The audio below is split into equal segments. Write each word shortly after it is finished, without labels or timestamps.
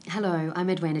Hello, I'm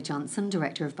Edwina Johnson,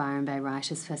 Director of Byron Bay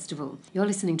Writers Festival. You're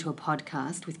listening to a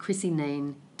podcast with Chrissy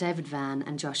Neen, David Van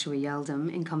and Joshua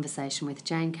Yeldham in conversation with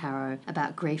Jane Caro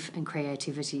about grief and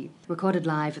creativity, recorded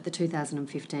live at the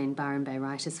 2015 Byron Bay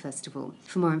Writers Festival.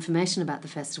 For more information about the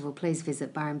festival, please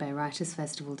visit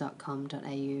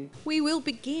byronbaywritersfestival.com.au. We will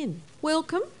begin.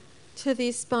 Welcome to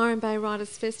this Byron Bay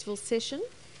Writers Festival session,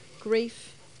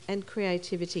 Grief and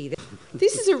Creativity.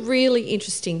 This is a really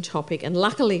interesting topic, and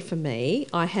luckily for me,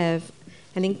 I have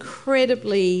an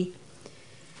incredibly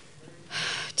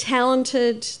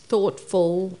talented,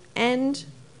 thoughtful and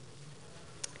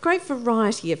great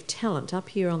variety of talent up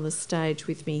here on the stage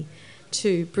with me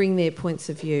to bring their points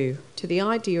of view to the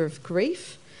idea of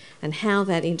grief and how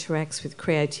that interacts with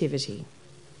creativity.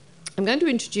 I'm going to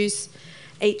introduce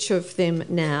each of them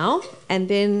now, and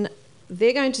then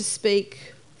they're going to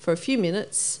speak for a few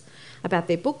minutes about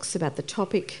their books, about the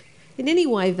topic, in any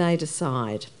way they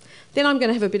decide. Then I'm going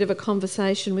to have a bit of a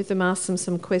conversation with them, ask them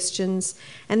some questions,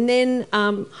 and then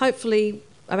hopefully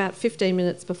about 15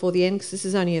 minutes before the end, because this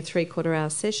is only a 3/4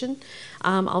 hour session,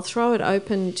 I'll throw it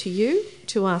open to you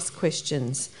to ask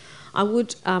questions. I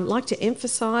would like to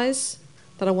emphasise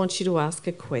that I want you to ask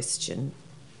a question.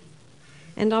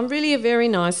 And I'm really a very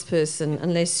nice person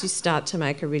unless you start to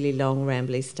make a really long,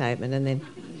 rambly statement and then,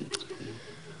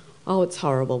 oh, it's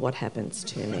horrible what happens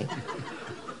to me.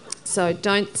 So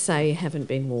don't say you haven't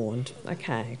been warned.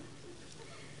 Okay.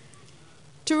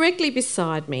 Directly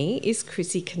beside me is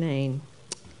Chrissy Neen.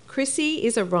 Chrissy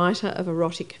is a writer of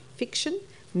erotic fiction,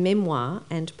 memoir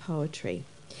and poetry.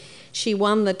 She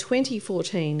won the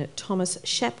 2014 Thomas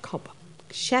Shapcott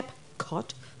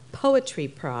Poetry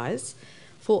Prize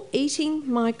for Eating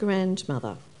My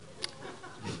Grandmother.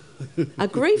 A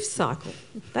grief cycle.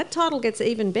 That title gets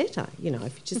even better, if you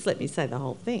just let me say the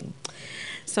whole thing.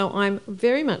 So I'm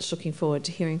very much looking forward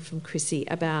to hearing from Chrissy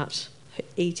about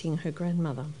eating her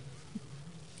grandmother.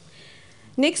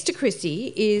 Next to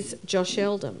Chrissy is Josh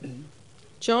Yeldham.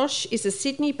 Josh is a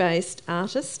Sydney-based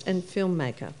artist and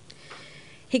filmmaker.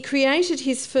 He created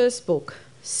his first book,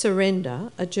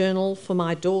 Surrender, A Journal for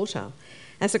My Daughter,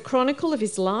 as a chronicle of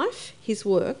his life, his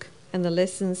work, and the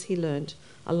lessons he learnt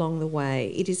along the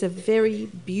way. It is a very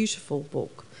beautiful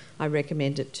book. I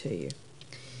recommend it to you.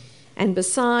 And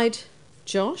beside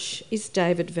Josh is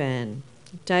David Van.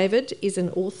 David is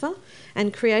an author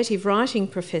and creative writing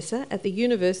professor at the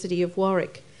University of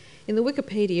Warwick. In the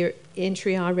Wikipedia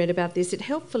entry I read about this, it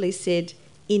helpfully said,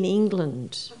 in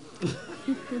England,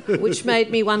 which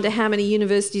made me wonder how many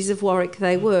universities of Warwick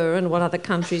they were and what other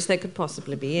countries they could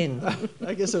possibly be in.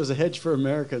 I guess it was a hedge for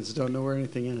Americans who don't know where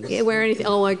anything is. Yeah, where anything...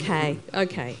 Oh, okay.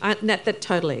 That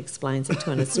totally explains it to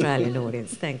an Australian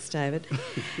audience. Thanks, David.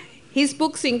 His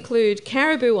books include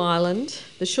Caribou Island,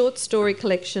 the short story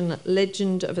collection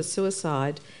Legend of a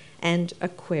Suicide, and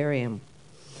Aquarium.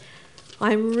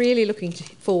 I'm really looking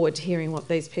forward to hearing what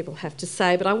these people have to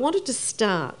say, but I wanted to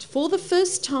start, for the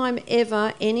first time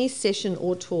ever, any session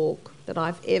or talk that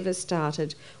I've ever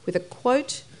started, with a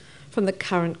quote from the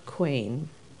current Queen,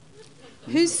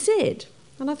 who said,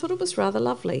 and I thought it was rather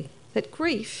lovely, that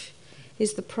grief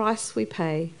is the price we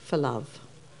pay for love,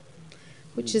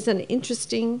 which is an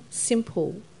interesting,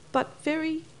 simple, but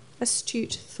very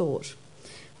astute thought.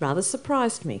 Rather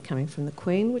surprised me coming from the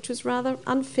Queen, which was rather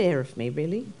unfair of me,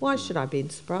 really. Why should I be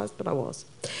surprised? But I was.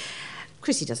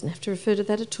 Chrissy doesn't have to refer to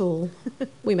that at all.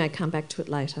 We may come back to it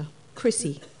later.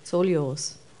 Chrissy, it's all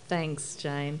yours. Thanks,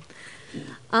 Jane.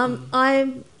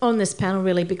 I'm on this panel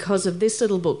really because of this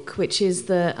little book, which is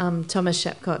the Thomas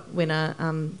Shapcott winner,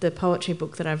 the poetry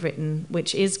book that I've written,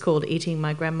 which is called Eating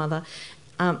My Grandmother,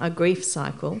 a grief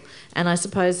cycle. And I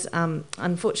suppose,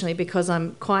 unfortunately, because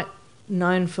I'm quite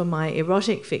known for my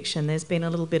erotic fiction, there's been a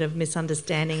little bit of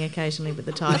misunderstanding occasionally with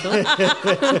the title,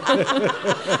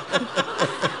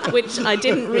 which I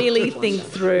didn't really think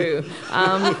through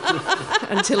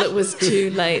until it was too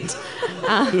late.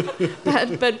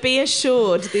 But be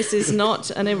assured, this is not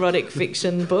an erotic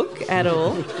fiction book at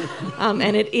all,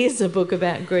 and it is a book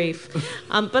about grief.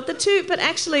 But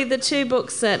actually the two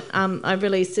books that I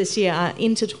released this year are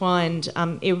intertwined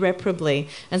irreparably.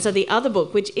 And so the other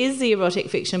book, which is the erotic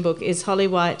fiction book, is Holly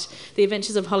White, The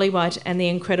Adventures of Holly White and the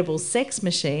Incredible Sex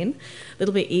Machine. A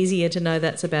little bit easier to know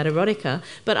that's about erotica.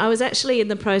 But I was actually in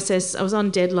the process, I was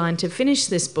on deadline to finish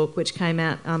this book, which came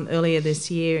out earlier this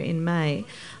year in May.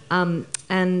 And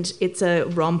it's a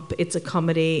romp, it's a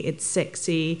comedy, it's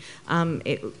sexy,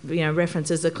 it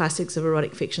references the classics of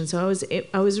erotic fiction. So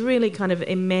I was really kind of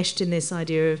enmeshed in this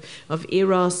idea of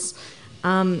eros.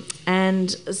 And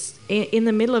in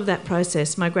the middle of that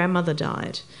process, my grandmother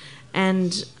died.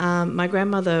 And my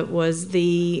grandmother was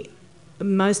the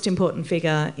most important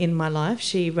figure in my life.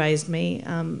 She raised me,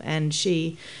 and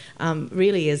she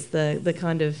really is the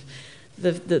kind of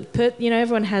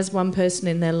everyone has one person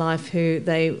in their life who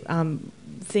they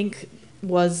think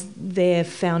was their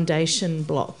foundation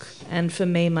block. And for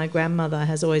me, my grandmother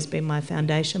has always been my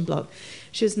foundation block.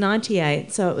 She was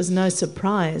 98, so it was no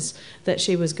surprise that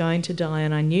she was going to die,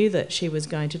 and I knew that she was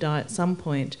going to die at some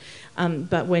point.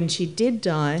 But when she did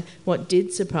die, what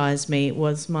did surprise me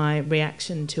was my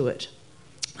reaction to it.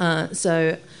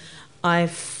 So I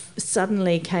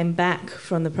suddenly came back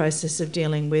from the process of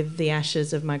dealing with the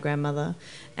ashes of my grandmother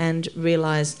and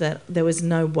realised that there was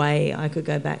no way I could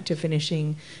go back to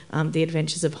finishing The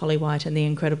Adventures of Holly White and The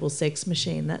Incredible Sex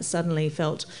Machine. That suddenly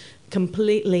felt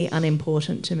completely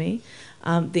unimportant to me.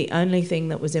 The only thing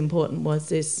that was important was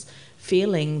this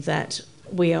feeling that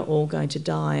we are all going to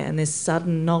die, and this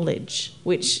sudden knowledge,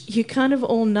 which you kind of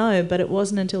all know, but it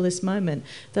wasn't until this moment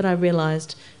that I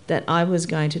realised that I was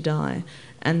going to die,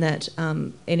 and that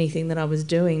anything that I was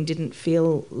doing didn't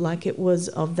feel like it was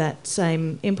of that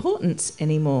same importance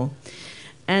anymore.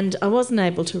 And I wasn't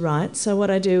able to write, so what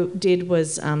I did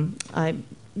was I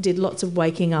did lots of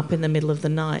waking up in the middle of the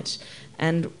night,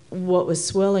 and what was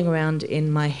swirling around in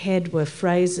my head were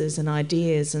phrases and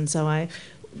ideas, and so I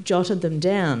jotted them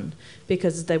down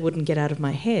because they wouldn't get out of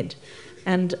my head.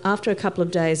 And after a couple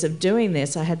of days of doing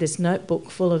this, I had this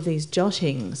notebook full of these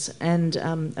jottings, and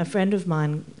a friend of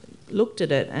mine looked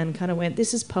at it and kind of went,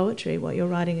 "This is poetry, what you're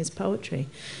writing is poetry."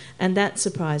 And that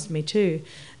surprised me too.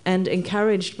 And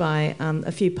encouraged by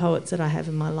a few poets that I have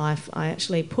in my life, I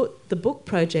actually put the book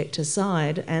project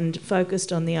aside and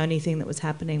focused on the only thing that was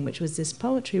happening, which was this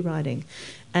poetry writing.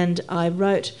 And I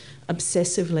wrote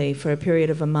obsessively for a period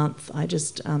of a month. I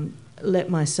just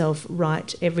let myself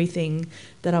write everything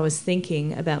that I was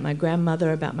thinking about my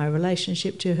grandmother, about my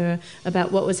relationship to her,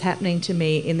 about what was happening to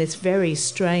me in this very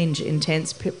strange,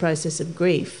 intense process of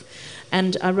grief.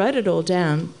 And I wrote it all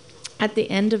down. At the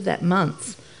end of that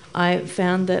month, I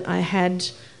found that I had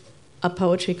a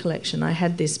poetry collection. I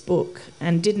had this book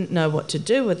and didn't know what to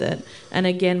do with it. And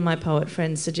again, my poet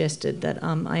friends suggested that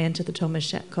I enter the Thomas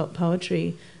Shapcott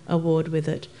Poetry Award with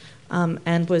it,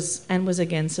 and was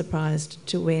again surprised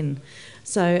to win.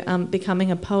 So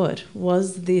becoming a poet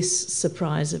was this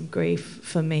surprise of grief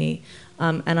for me.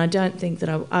 And I don't think that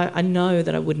I know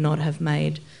that I would not have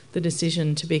made the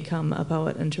decision to become a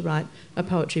poet and to write a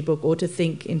poetry book or to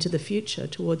think into the future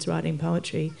towards writing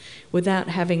poetry without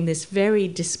having this very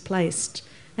displaced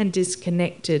and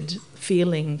disconnected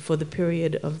feeling for the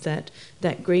period of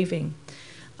that grieving.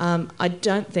 I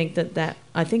don't think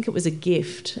I think it was a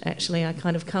gift, actually. I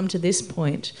kind of come to this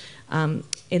point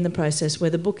in the process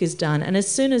where the book is done, and as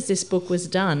soon as this book was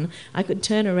done, I could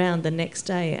turn around the next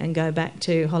day and go back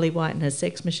to Holly White and her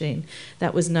sex machine.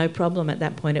 That was no problem at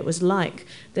that point. It was like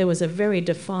there was a very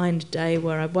defined day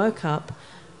where I woke up,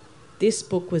 this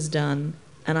book was done,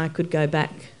 and I could go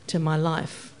back to my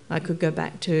life. I could go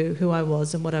back to who I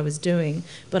was and what I was doing,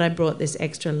 but I brought this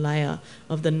extra layer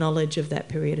of the knowledge of that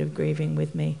period of grieving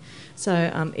with me.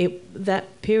 So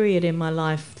that period in my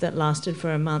life that lasted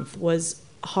for a month was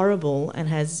horrible and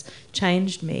has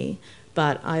changed me,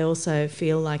 but I also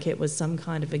feel like it was some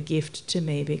kind of a gift to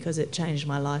me because it changed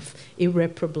my life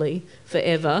irreparably,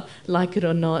 forever. Like it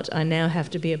or not, I now have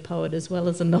to be a poet as well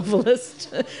as a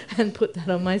novelist and put that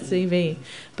on my CV.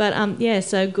 But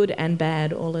so good and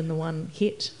bad all in the one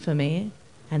hit for me,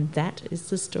 and that is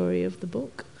the story of the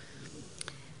book.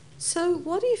 So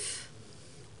what if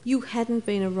you hadn't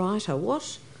been a writer?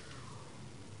 What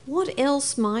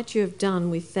else might you have done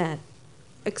with that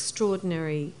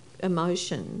extraordinary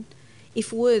emotion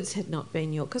if words had not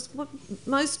been your... Because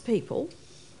most people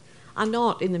are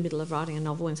not in the middle of writing a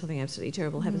novel when something absolutely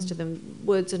terrible happens to them.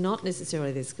 Words are not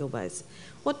necessarily their skill base.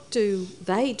 What do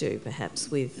they do,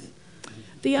 perhaps, with...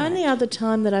 The only other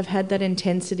time that I've had that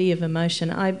intensity of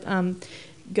emotion, I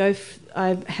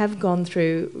have gone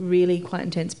through really quite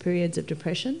intense periods of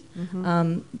depression.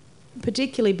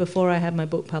 Particularly before I had my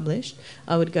book published,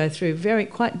 I would go through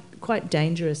quite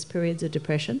dangerous periods of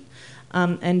depression.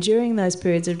 And during those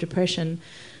periods of depression,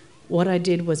 what I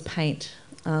did was paint.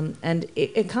 And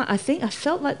I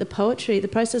felt like the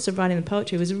process of writing the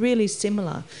poetry was really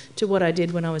similar to what I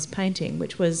did when I was painting,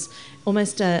 which was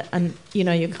almost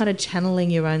you're kind of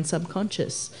channeling your own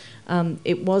subconscious.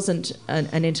 It wasn't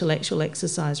an intellectual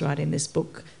exercise writing this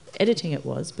book editing it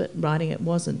was, but writing it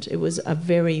wasn't. It was a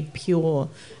very pure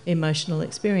emotional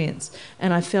experience.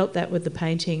 And I felt that with the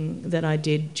painting that I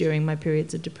did during my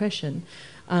periods of depression.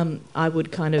 I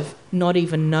would kind of not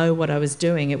even know what I was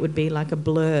doing. It would be like a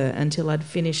blur until I'd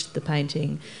finished the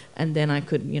painting, and then I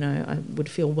could, I would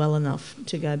feel well enough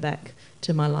to go back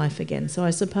to my life again. So I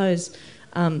suppose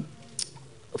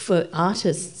for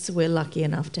artists, we're lucky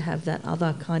enough to have that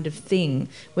other kind of thing,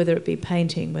 whether it be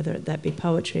painting, whether that be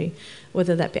poetry,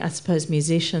 whether that be, I suppose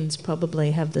musicians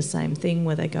probably have the same thing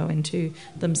where they go into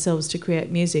themselves to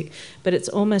create music. But it's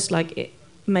almost like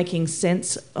making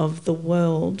sense of the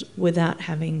world without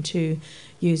having to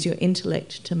use your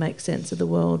intellect to make sense of the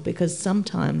world, because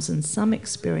sometimes in some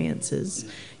experiences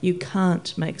you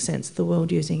can't make sense of the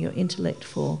world using your intellect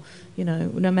for,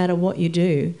 no matter what you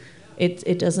do,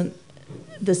 it doesn't,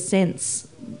 the sense,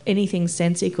 anything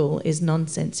sensical is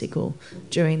nonsensical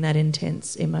during that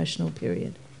intense emotional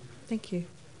period. Thank you.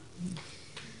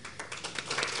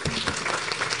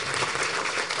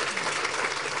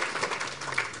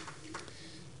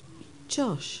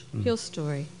 Josh, your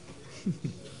story.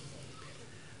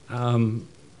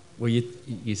 Well,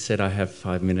 you said I have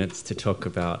 5 minutes to talk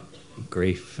about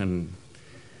grief, and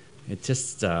it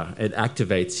just it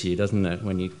activates you, doesn't it,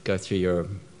 when you go through your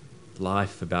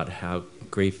life about how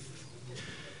grief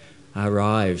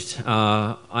arrived.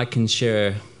 I can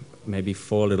share maybe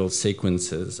 4 little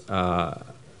sequences.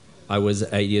 I was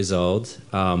 8 years old.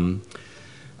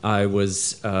 I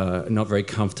was not very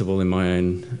comfortable in my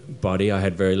own body. I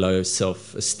had very low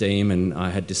self-esteem, and I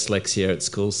had dyslexia at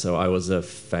school, so I was a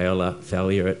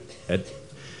failure at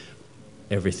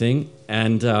everything.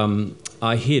 And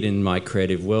I hid in my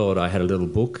creative world. I had a little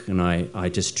book, and I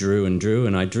just drew and drew,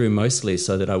 and I drew mostly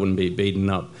so that I wouldn't be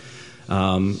beaten up,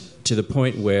 to the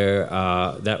point where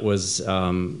that was,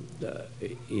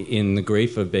 in the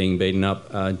grief of being beaten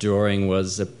up, drawing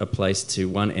was a place to,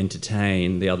 one,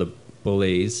 entertain the other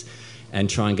bullies and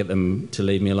try and get them to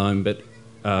leave me alone, but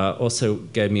also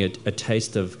gave me a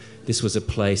taste of this was a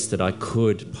place that I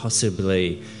could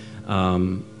possibly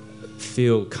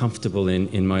feel comfortable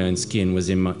in my own skin, was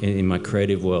in my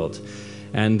creative world.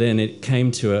 And then it came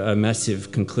to a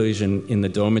massive conclusion in the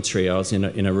dormitory. I was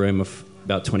in a room of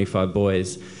about 25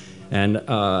 boys, and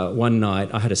one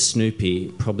night I had a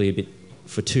Snoopy, probably a bit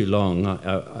for too long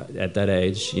at that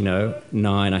age, 9,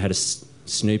 I had a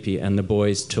Snoopy, and the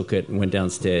boys took it and went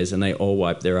downstairs, and they all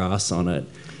wiped their ass on it,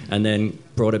 and then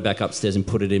brought it back upstairs and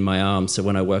put it in my arm. So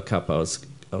when I woke up, I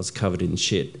was covered in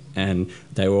shit, and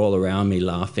they were all around me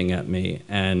laughing at me.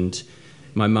 And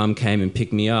my mum came and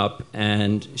picked me up,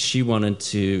 and she wanted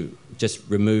to just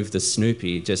remove the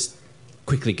Snoopy, just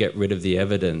quickly get rid of the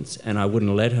evidence, and I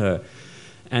wouldn't let her.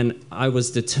 And I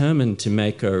was determined to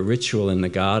make a ritual in the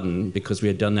garden, because we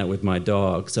had done that with my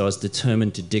dog. So I was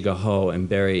determined to dig a hole and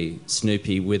bury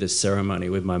Snoopy with a ceremony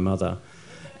with my mother.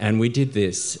 And we did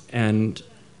this. And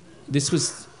this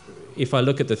was, if I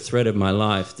look at the thread of my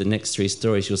life, the next 3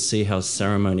 stories, you'll see how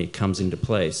ceremony comes into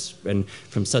place. And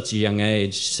from such a young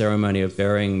age, ceremony of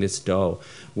burying this doll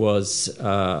was,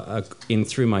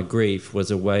 through my grief,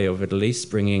 was a way of at least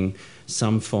bringing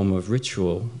some form of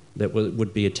ritual that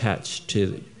would be attached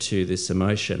to this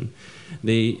emotion.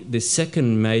 The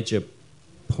second major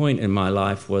point in my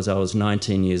life was I was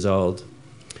 19 years old.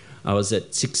 I was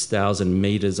at 6,000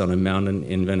 meters on a mountain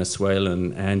in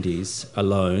Venezuelan Andes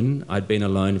alone. I'd been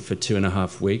alone for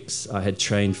 2.5 weeks. I had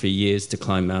trained for years to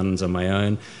climb mountains on my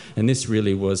own, and this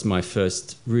really was my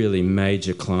first really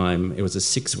major climb. It was a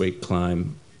 6-week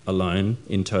climb alone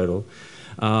in total.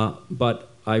 But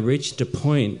I reached a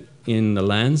point in the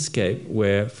landscape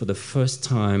where for the first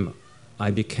time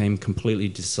I became completely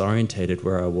disorientated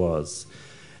where I was,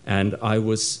 and I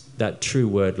was, that true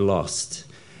word, lost.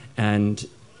 And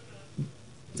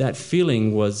that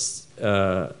feeling was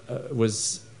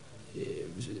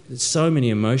so many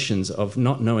emotions of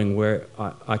not knowing where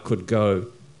I could go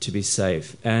to be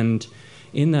safe. And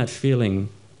in that feeling,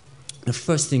 the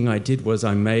first thing I did was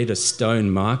I made a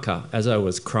stone marker. As I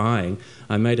was crying,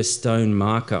 I made a stone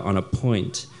marker on a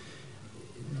point,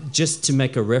 just to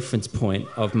make a reference point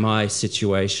of my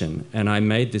situation. And I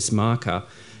made this marker,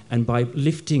 and by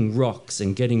lifting rocks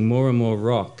and getting more and more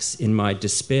rocks in my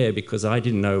despair, because I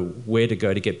didn't know where to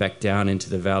go to get back down into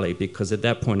the valley, because at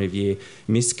that point of year,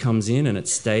 mist comes in and it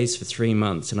stays for 3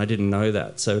 months, and I didn't know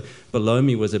that. So below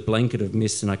me was a blanket of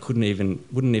mist, and I wouldn't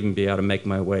even be able to make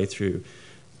my way through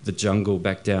the jungle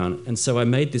back down. And so I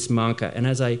made this marker, and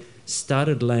as I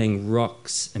started laying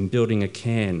rocks and building a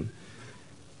cairn,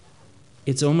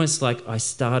 it's almost like I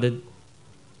started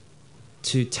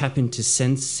to tap into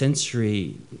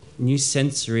new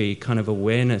sensory kind of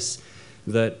awareness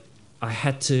that I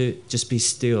had to just be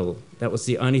still. That was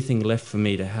the only thing left for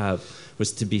me to have,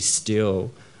 was to be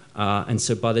still. And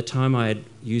so by the time I had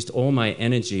used all my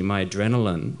energy, my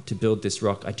adrenaline, to build this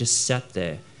rock, I just sat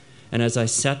there. And as I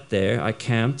sat there, I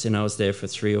camped, and I was there for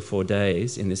 3 or 4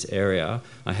 days in this area.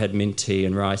 I had mint tea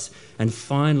and rice. And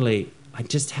finally, I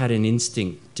just had an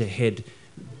instinct to head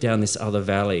down this other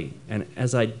valley. And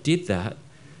as I did that,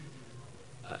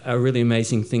 a really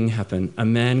amazing thing happened. A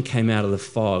man came out of the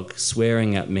fog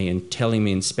swearing at me and telling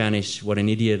me in Spanish what an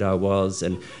idiot I was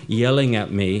and yelling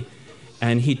at me.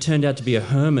 And he turned out to be a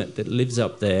hermit that lives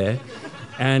up there.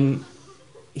 And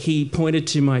he pointed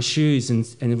to my shoes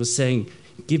and was saying,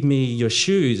 "Give me your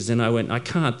shoes." And I went, "I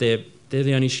can't. They're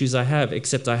the only shoes I have,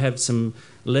 except I have some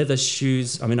leather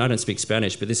shoes." I mean, I don't speak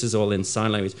Spanish, but this is all in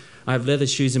sign language. "I have leather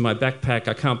shoes in my backpack.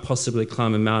 I can't possibly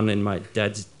climb a mountain in my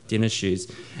dad's dinner shoes."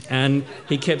 And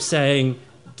he kept saying,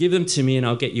 "Give them to me and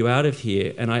I'll get you out of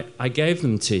here." And I gave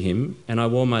them to him, and I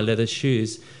wore my leather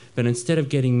shoes. But instead of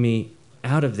getting me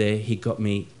out of there, he got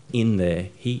me in there.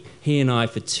 He and I,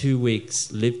 for 2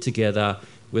 weeks, lived together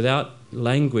without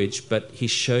language, but he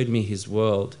showed me his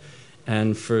world.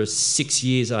 And for 6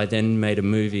 years, I then made a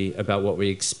movie about what we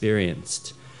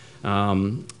experienced.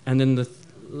 And then the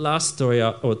last story,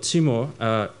 or 2 more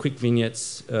quick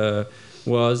vignettes,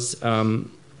 was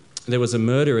there was a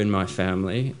murder in my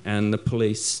family, and the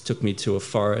police took me to a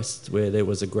forest where there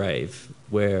was a grave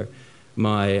where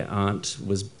my aunt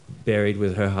was buried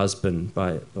with her husband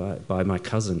by my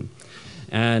cousin.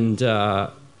 And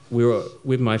we were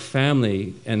with my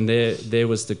family, and there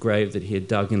was the grave that he had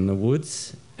dug in the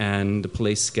woods, and the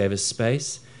police gave us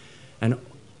space. And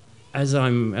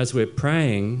as we're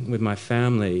praying with my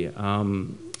family,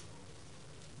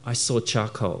 I saw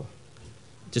charcoal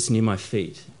just near my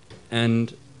feet.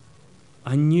 And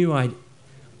I knew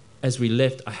as we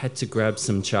left, I had to grab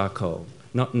some charcoal,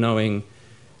 not knowing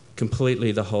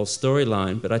completely the whole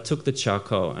storyline, but I took the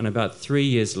charcoal, and about 3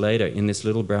 years later, in this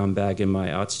little brown bag in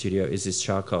my art studio is this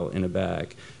charcoal in a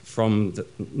bag from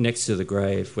next to the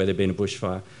grave where there'd been a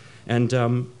bushfire. And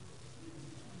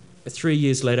 3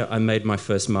 years later, I made my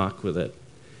first mark with it.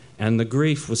 And the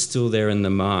grief was still there in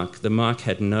the mark. The mark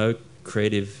had no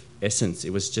creative essence.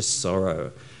 It was just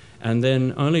sorrow. And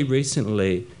then only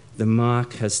recently, the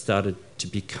mark has started to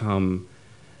become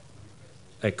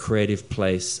a creative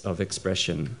place of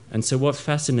expression. And so what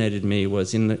fascinated me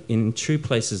was in true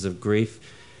places of grief,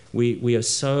 we are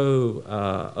so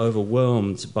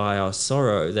overwhelmed by our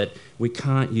sorrow that we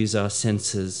can't use our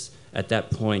senses at that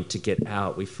point to get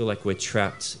out. We feel like we're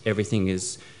trapped. Everything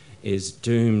is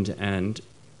doomed. And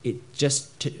it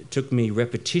just took me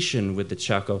repetition with the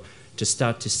charcoal to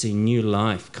start to see new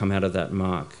life come out of that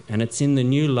mark. And it's in the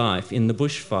new life, in the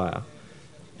bushfire,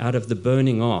 out of the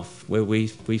burning off, where we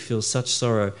feel such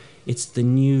sorrow, it's the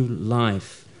new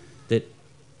life that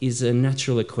is a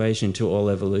natural equation to all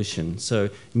evolution. So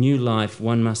new life,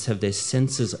 one must have their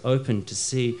senses open to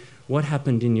see what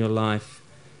happened in your life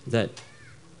that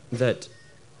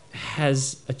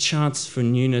has a chance for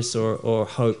newness or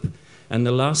hope. And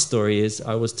the last story is,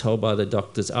 I was told by the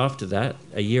doctors after that,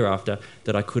 a year after,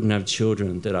 that I couldn't have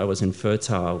children, that I was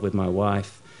infertile with my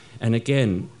wife. And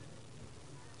again,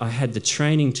 I had the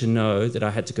training to know that I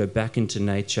had to go back into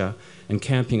nature. And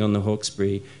camping on the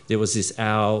Hawkesbury, there was this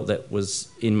owl that was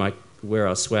where I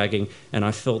was swagging, and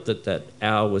I felt that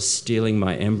owl was stealing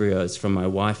my embryos from my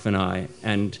wife and I.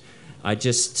 And I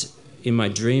just, in my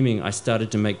dreaming, I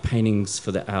started to make paintings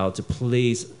for the owl to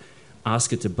please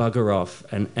ask it to bugger off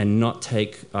and not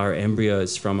take our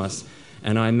embryos from us.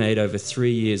 And I made over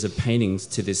 3 years of paintings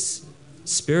to this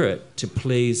spirit to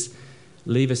please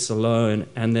leave us alone.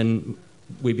 And then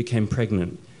we became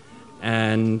pregnant.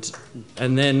 And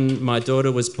then my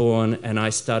daughter was born, and I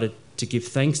started to give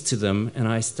thanks to them, and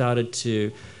I started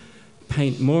to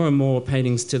paint more and more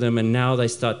paintings to them, and now they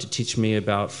start to teach me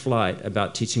about flight,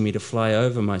 about teaching me to fly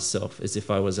over myself as if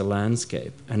I was a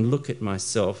landscape and look at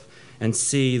myself and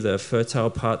see the fertile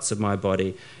parts of my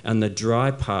body and the dry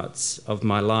parts of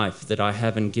my life that I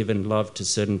haven't given love to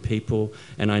certain people,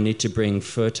 and I need to bring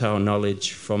fertile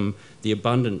knowledge from the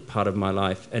abundant part of my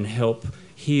life and help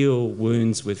heal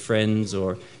wounds with friends,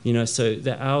 or, so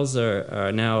the owls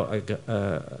are now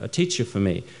a teacher for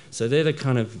me. So they're the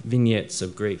kind of vignettes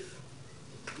of grief.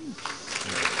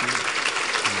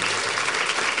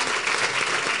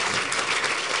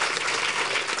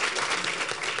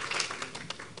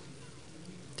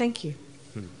 Thank you.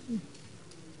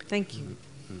 Thank you.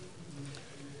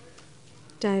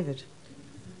 David.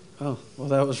 Oh, well,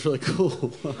 that was really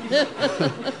cool.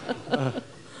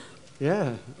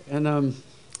 Yeah, and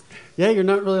yeah, you're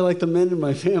not really like the men in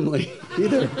my family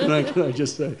either, can I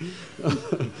just say.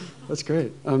 That's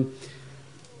great.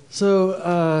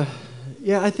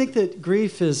 Yeah, I think that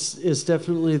grief is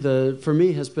definitely for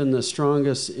me, has been the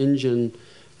strongest engine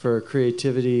for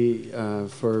creativity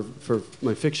for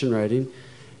my fiction writing.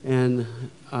 And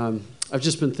I've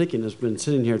just been thinking, I've been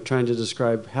sitting here trying to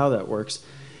describe how that works.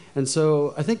 And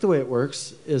so I think the way it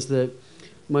works is that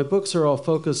my books are all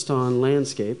focused on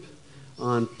landscape,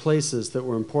 on places that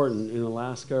were important in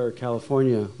Alaska or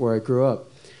California where I grew up.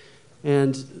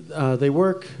 And they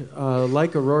work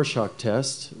like a Rorschach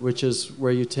test, which is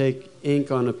where you take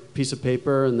ink on a piece of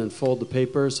paper and then fold the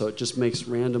paper so it just makes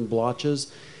random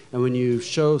blotches. And when you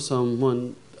show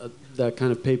someone that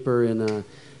kind of paper in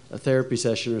a therapy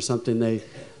session or something,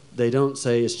 they don't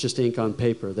say it's just ink on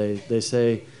paper. They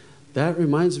say, that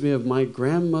reminds me of my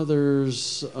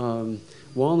grandmother's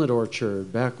walnut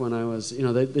orchard back when I was,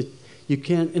 you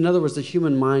can't, in other words, the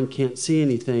human mind can't see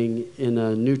anything in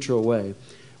a neutral way,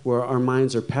 where our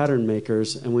minds are pattern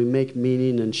makers and we make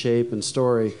meaning and shape and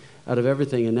story out of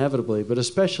everything inevitably, but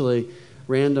especially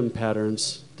random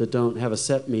patterns that don't have a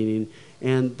set meaning,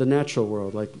 and the natural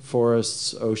world, like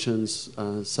forests, oceans,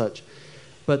 such.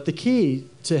 But the key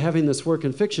to having this work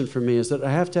in fiction for me is that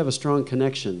I have to have a strong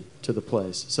connection to the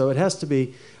place. So it has to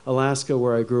be Alaska,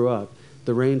 where I grew up,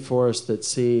 the rainforest that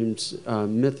seemed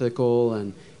mythical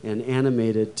and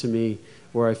animated to me,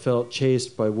 where I felt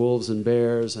chased by wolves and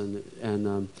bears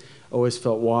and always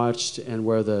felt watched, and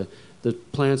where the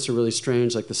plants are really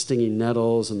strange, like the stinging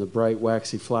nettles and the bright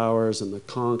waxy flowers and the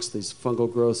conchs, these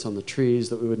fungal growths on the trees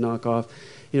that we would knock off.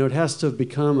 It has to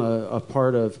become a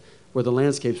part of, where the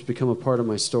landscapes become a part of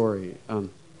my story.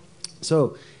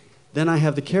 So then I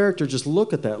have the character just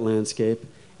look at that landscape,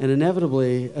 and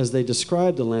inevitably, as they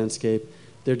describe the landscape,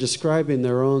 they're describing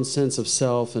their own sense of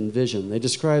self and vision. They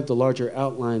describe the larger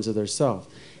outlines of their self.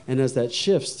 And as that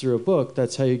shifts through a book,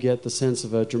 that's how you get the sense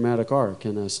of a dramatic arc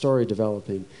and a story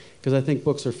developing. Because I think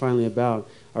books are finally about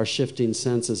our shifting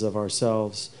senses of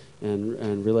ourselves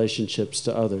and relationships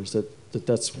to others.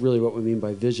 That's really what we mean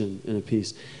by vision in a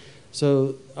piece.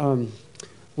 So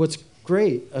what's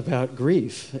great about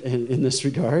grief in this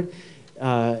regard,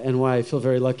 and why I feel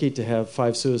very lucky to have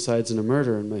 5 suicides and a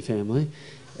murder in my family,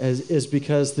 is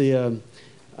because the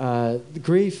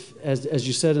grief, as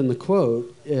you said in the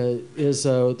quote, is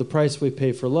the price we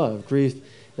pay for love. Grief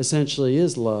essentially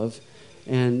is love,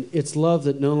 and it's love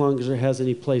that no longer has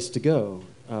any place to go,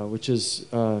 which is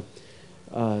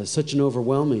such an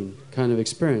overwhelming kind of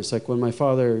experience. Like when my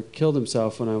father killed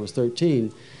himself when I was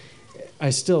 13, I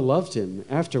still loved him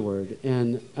afterward,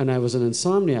 and I was an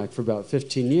insomniac for about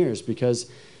 15 years because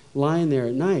lying there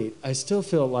at night, I still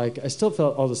felt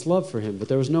all this love for him, but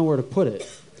there was nowhere to put it.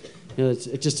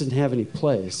 It just didn't have any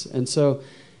place. And so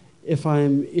if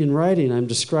I'm in writing, I'm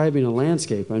describing a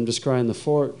landscape, I'm describing the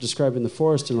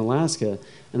forest in Alaska,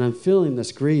 and I'm feeling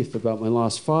this grief about my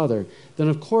lost father, then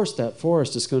of course that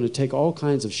forest is going to take all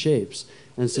kinds of shapes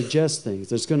and suggest things.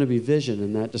 There's going to be vision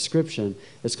in that description.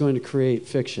 It's going to create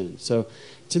fiction. So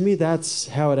to me, that's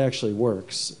how it actually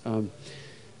works.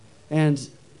 And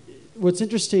what's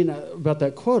interesting about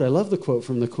that quote, I love the quote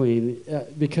from the Queen,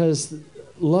 because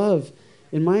love,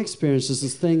 in my experience, is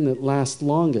this thing that lasts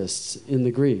longest in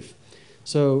the grief.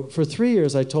 So for 3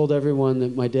 years, I told everyone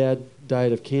that my dad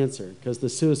died of cancer because the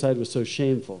suicide was so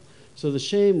shameful. So the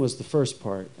shame was the first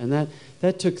part, and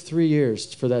that took 3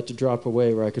 years for that to drop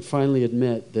away, where I could finally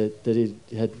admit that he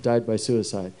had died by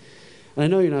suicide. And I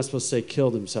know you're not supposed to say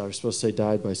killed himself, you're supposed to say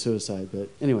died by suicide, but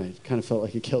anyway, it kind of felt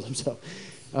like he killed himself.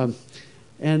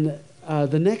 And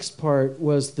the next part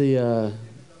was the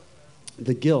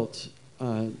guilt.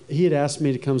 He had asked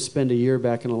me to come spend a year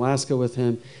back in Alaska with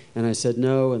him, and I said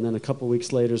no, and then a couple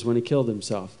weeks later is when he killed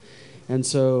himself. And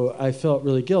so I felt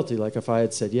really guilty, like if I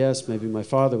had said yes, maybe my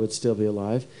father would still be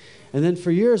alive. And then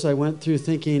for years I went through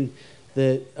thinking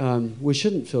that we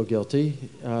shouldn't feel guilty.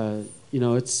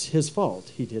 It's his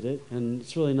fault. He did it, and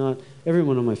it's really not.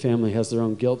 Everyone in my family has their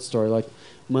own guilt story. Like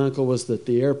my uncle was at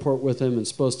the airport with him and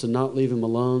supposed to not leave him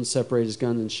alone, separate his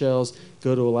gun and shells,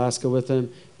 go to Alaska with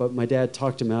him. But my dad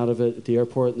talked him out of it at the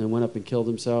airport and then went up and killed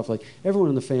himself. Like everyone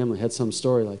in the family had some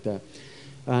story like that.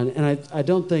 And I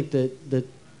don't think that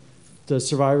the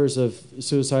survivors of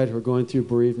suicide who are going through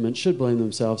bereavement should blame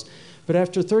themselves. But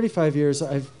after 35 years,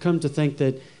 I've come to think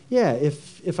that, yeah,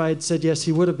 if I had said yes,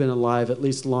 he would have been alive at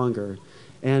least longer.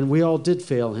 And we all did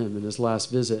fail him in his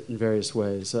last visit in various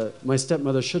ways. My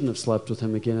stepmother shouldn't have slept with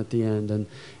him again at the end,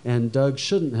 and Doug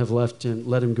shouldn't have let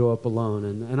him go up alone,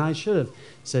 and I should have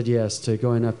said yes to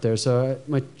going up there. So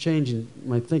my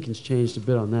thinking's changed a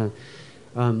bit on that.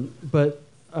 But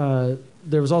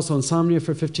there was also insomnia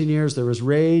for 15 years. There was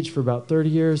rage for about 30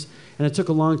 years. And it took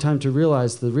a long time to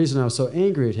realize the reason I was so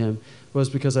angry at him was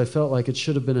because I felt like it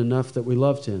should have been enough that we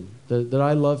loved him, that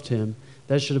I loved him.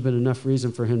 That should have been enough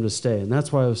reason for him to stay. And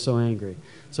that's why I was so angry.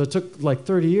 So it took like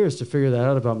 30 years to figure that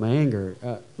out about my anger,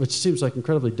 which seems like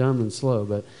incredibly dumb and slow,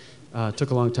 but it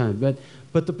took a long time.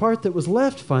 But the part that was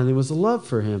left finally was the love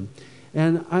for him.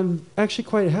 And I'm actually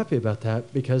quite happy about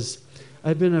that because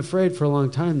I've been afraid for a long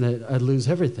time that I'd lose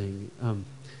everything.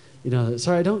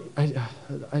 Sorry, I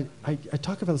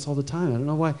talk about this all the time. I don't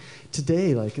know why.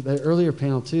 Today, like the earlier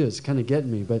panel too, is kind of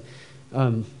getting me, but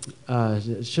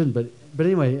it shouldn't. But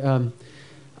anyway,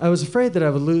 I was afraid that I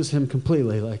would lose him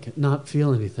completely, like not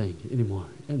feel anything anymore.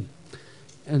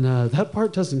 And that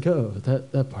part doesn't go,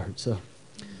 that part. So,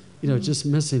 just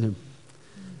missing him.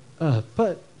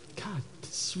 But, God,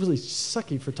 this is really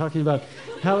sucky for talking about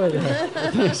how it...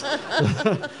 thanks.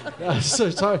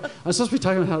 So sorry. I'm supposed to be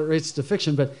talking about how it relates to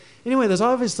fiction, but anyway, there's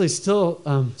obviously still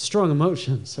strong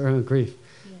emotions around grief.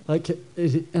 Yeah.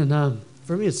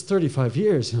 For me, it's 35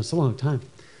 years. It's a long time.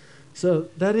 So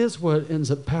that is what ends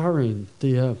up powering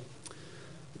the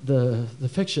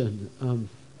fiction.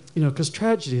 Because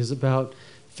tragedy is about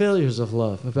failures of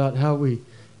love, about how we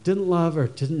didn't love or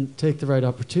didn't take the right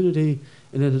opportunity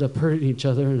and ended up hurting each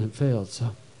other and it failed.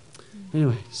 So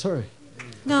anyway, sorry.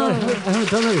 No. God, I haven't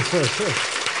done that before. Sure.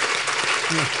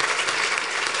 Yeah.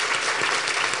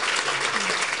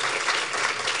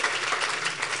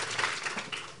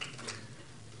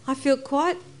 I feel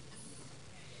quite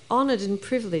honoured and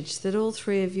privileged that all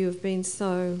three of you have been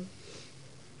so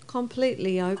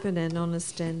completely open and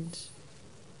honest and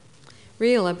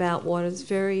real about what is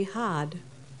very hard.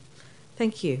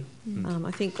 Thank you.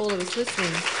 I think all of us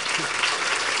listening.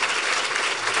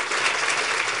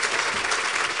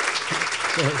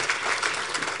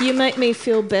 You make me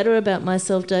feel better about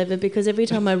myself, David, because every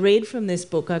time I read from this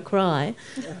book, I cry,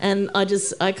 and I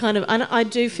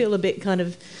do feel a bit kind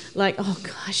of like, oh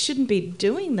God, I shouldn't be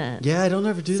doing that. Yeah, I don't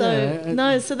ever do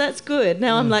that. So that's good.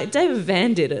 Now I'm like, David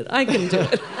Van did it. I can do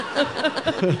it.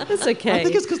 That's okay. I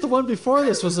think it's because the one before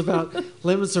this was about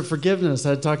limits of forgiveness.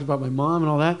 I had talked about my mom and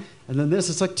all that, and then this,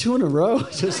 it's like two in a row.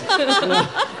 Just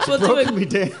broken me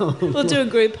down. We'll do a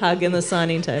group hug in the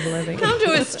signing table, I think. Come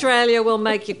to Australia, we'll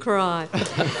make you cry.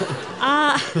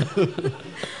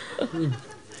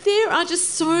 There are just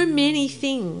so many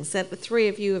things that the three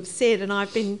of you have said, and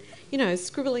I've been,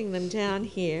 scribbling them down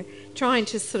here, trying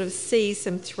to sort of see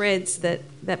some threads that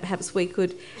perhaps we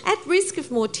could, at risk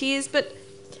of more tears, but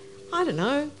I don't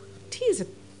know, tears are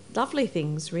lovely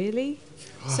things, really.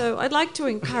 So I'd like to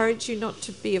encourage you not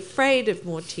to be afraid of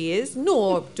more tears,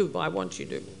 nor do I want you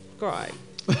to cry,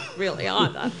 really,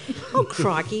 either. Oh,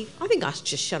 crikey. I think I should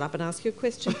just shut up and ask you a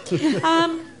question.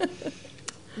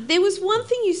 There was one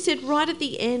thing you said right at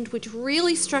the end which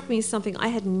really struck me as something I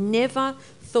had never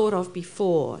thought of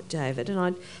before, David, and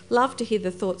I'd love to hear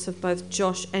the thoughts of both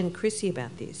Josh and Chrissy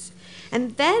about this.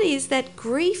 And that is that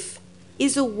grief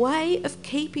is a way of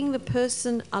keeping the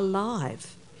person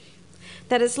alive.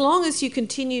 That as long as you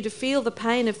continue to feel the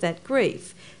pain of that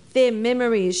grief, their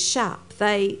memory is sharp.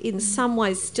 They, in some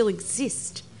ways, still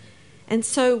exist. And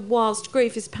so whilst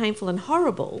grief is painful and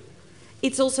horrible,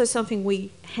 it's also something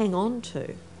we hang on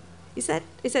to. Is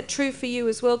that true for you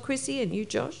as well, Chrissy, and you,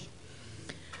 Josh?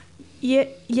 Yeah,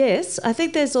 yes. I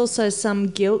think there's also some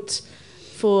guilt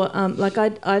for,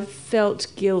 I felt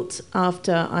guilt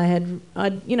after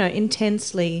I'd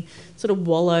intensely sort of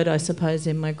wallowed, I suppose,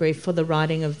 in my grief for the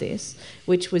writing of this,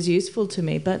 which was useful to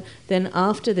me. But then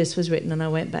after this was written and I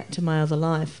went back to my other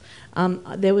life,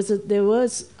 there was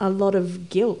a lot of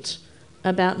guilt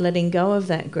about letting go of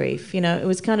that grief. It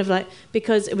was kind of like,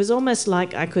 because it was almost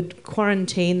like I could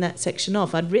quarantine that section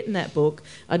off. I'd written that book,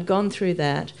 I'd gone through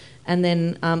that, and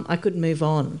then I could move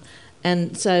on.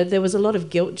 And so there was a lot of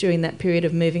guilt during that period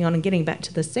of moving on and getting back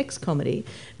to the sex comedy,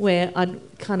 where I'd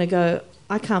kind of go,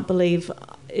 I can't believe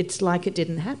it's like it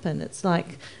didn't happen. It's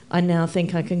like I now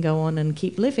think I can go on and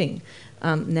keep living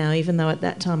now, even though at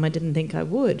that time I didn't think I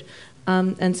would.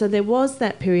 And so there was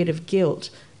that period of guilt,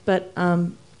 but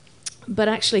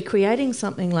actually creating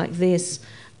something like this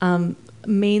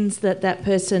means that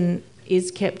person is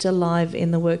kept alive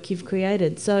in the work you've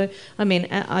created. So, I mean,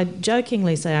 I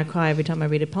jokingly say I cry every time I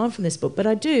read a poem from this book, but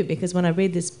I do, because when I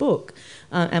read this book,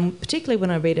 and particularly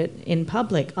when I read it in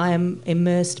public, I am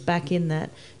immersed back in that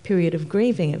period of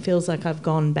grieving. It feels like I've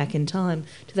gone back in time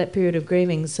to that period of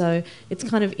grieving. So it's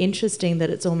kind of interesting that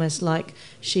it's almost like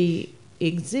she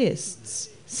exists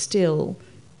still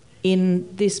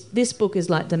in this book is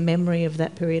like the memory of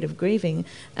that period of grieving,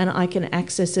 and I can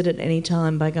access it at any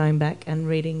time by going back and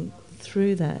reading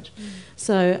through that.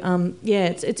 So,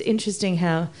 it's interesting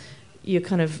how you're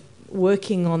kind of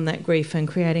working on that grief and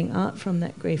creating art from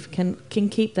that grief can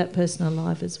keep that person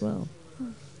alive as well.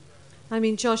 I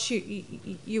mean, Josh,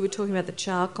 you were talking about the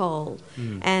charcoal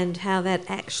and how that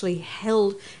actually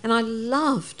held, and I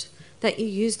loved that you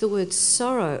used the word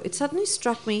sorrow. It suddenly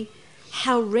struck me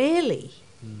how rarely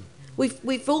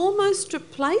we've almost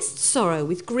replaced sorrow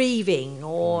with grieving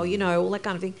or, all that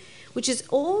kind of thing, which is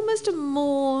almost a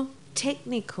more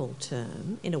technical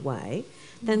term in a way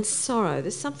than sorrow.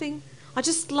 There's something, I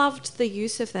just loved the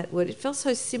use of that word. It felt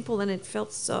so simple and it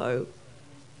felt so,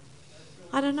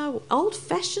 I don't know,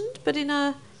 old-fashioned, but it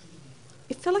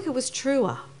felt like it was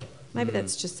truer. Maybe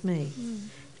that's just me.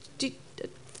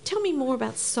 Tell me more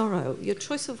about sorrow, your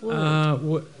choice of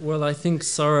word. Well, I think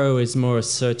sorrow is more a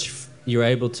search. You're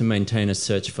able to maintain a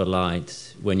search for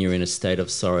light when you're in a state of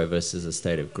sorrow versus a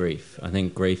state of grief. I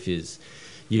think grief is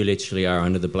you literally are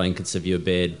under the blankets of your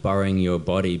bed, burrowing your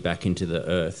body back into the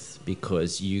earth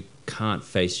because you can't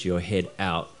face your head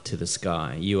out to the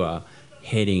sky. You are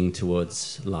heading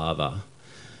towards lava.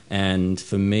 And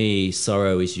for me,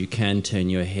 sorrow is you can turn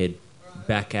your head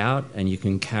back out and you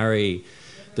can carry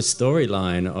the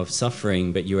storyline of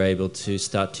suffering, but you're able to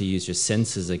start to use your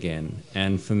senses again.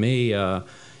 And for me,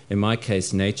 in my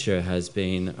case, nature has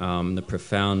been the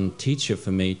profound teacher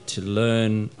for me to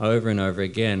learn over and over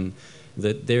again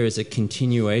that there is a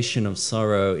continuation of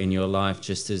sorrow in your life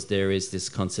just as there is this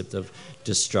concept of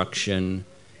destruction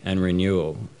and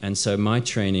renewal. And so my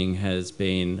training has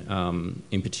been,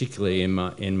 in particularly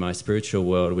in my spiritual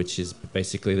world, which is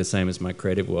basically the same as my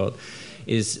creative world,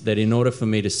 is that in order for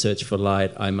me to search for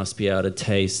light, I must be able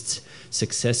to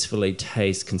successfully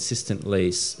taste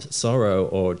consistently sorrow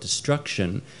or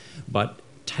destruction, but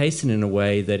taste it in a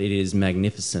way that it is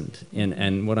magnificent.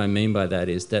 And what I mean by that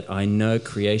is that I know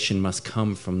creation must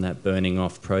come from that burning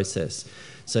off process.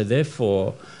 So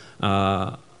therefore,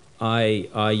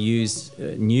 I use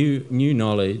new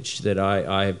knowledge that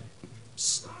I've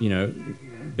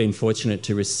been fortunate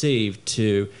to receive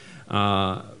to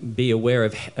be aware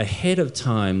of ahead of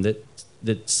time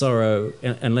that sorrow,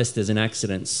 unless there's an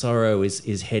accident, sorrow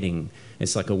is heading.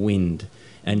 It's like a wind,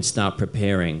 and start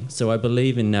preparing. So I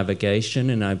believe in navigation,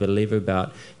 and I believe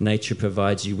about nature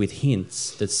provides you with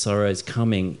hints that sorrow is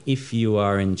coming if you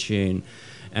are in tune.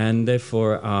 And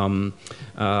therefore,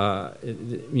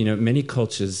 many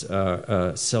cultures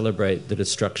celebrate the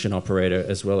destruction operator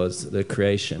as well as the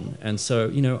creation. And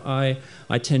so,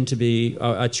 I tend to be,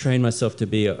 I train myself to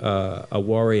be a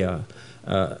warrior,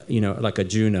 like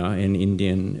Arjuna in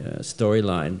Indian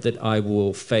storyline, that I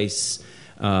will face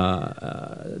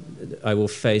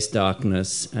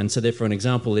darkness. And so therefore an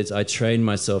example is I trained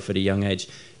myself at a young age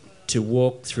to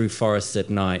walk through forests at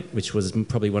night, which was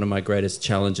probably one of my greatest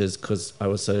challenges because I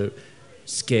was so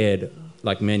scared,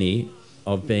 like many,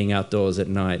 of being outdoors at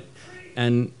night.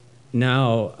 And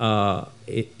now,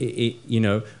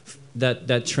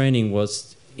 that training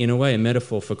was, in a way, a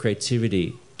metaphor for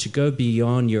creativity, to go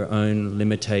beyond your own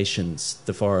limitations,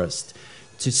 the forest,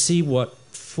 to see what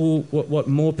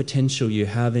more potential you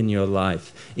have in your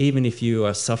life, even if you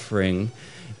are suffering.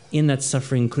 In that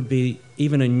suffering could be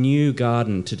even a new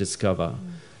garden to discover.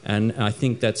 And I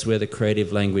think that's where the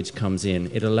creative language comes in.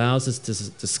 It allows us to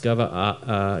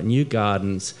discover new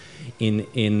gardens in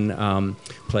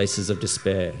places of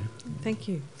despair. Thank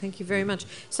you very much.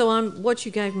 So what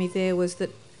you gave me there was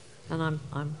that, and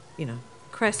I'm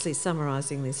crassly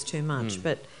summarising this too much,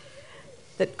 but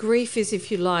that grief is, if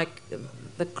you like,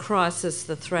 the crisis,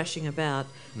 the thrashing about.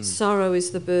 Sorrow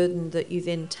is the burden that you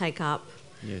then take up.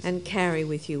 Yes. And carry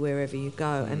with you wherever you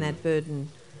go. And that burden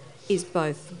is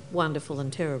both wonderful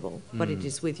and terrible, but it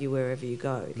is with you wherever you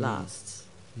go. It lasts.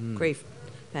 Grief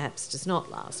perhaps does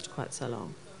not last quite so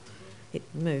long. It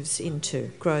moves into,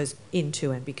 grows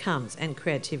into and becomes, and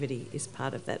creativity is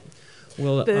part of that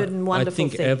burden, wonderful thing. I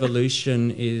think evolution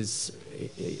is...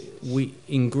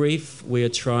 in grief, we are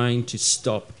trying to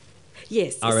stop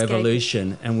our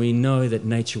evolution, and we know that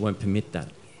nature won't permit that.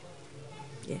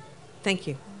 Yeah. Thank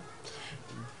you.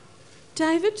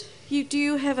 David, do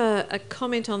you have a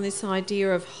comment on this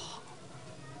idea of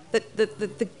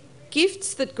the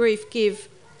gifts that grief give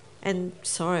and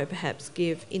sorrow perhaps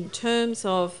give in terms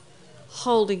of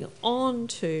holding on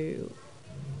to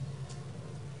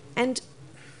and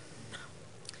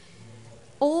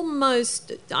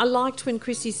almost, I liked when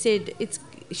Chrissy said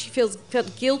she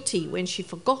felt guilty when she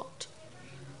forgot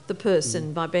the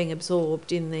person by being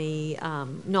absorbed in the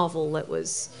novel that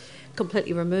was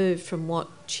completely removed from what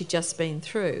she'd just been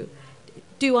through.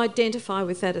 Do you identify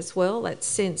with that as well, that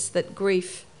sense that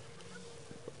grief,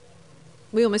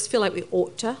 we almost feel like we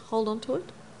ought to hold on to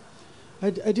it? I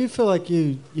do feel like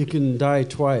you can die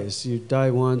twice. You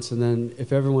die once, and then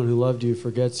if everyone who loved you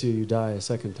forgets you, you die a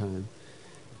second time.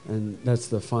 And that's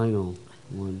the final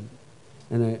one.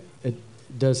 And it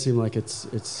does seem like it's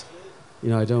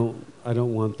I don't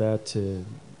want that to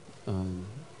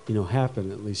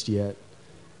happen, at least yet,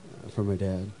 for my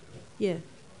dad. Yeah.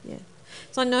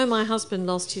 So I know my husband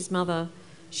lost his mother.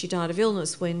 She died of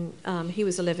illness when he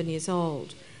was 11 years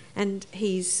old. And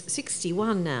he's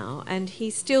 61 now, and he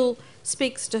still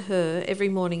speaks to her every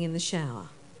morning in the shower.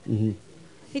 Mm-hmm.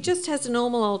 He just has a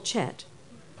normal old chat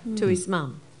to his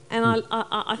mum. And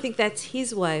I think that's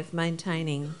his way of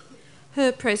maintaining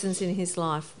her presence in his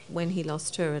life when he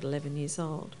lost her at 11 years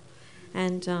old.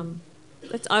 And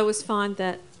I always find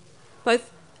that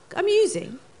both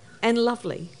amusing and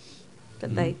lovely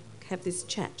that they have this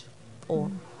chat,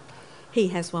 or he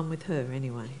has one with her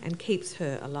anyway, and keeps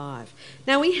her alive.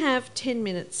 Now, we have 10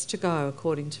 minutes to go,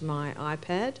 according to my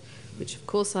iPad, which, of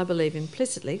course, I believe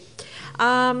implicitly.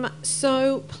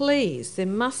 So, please, there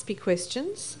must be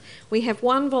questions. We have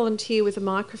one volunteer with a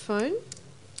microphone,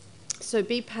 so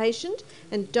be patient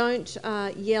and don't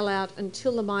yell out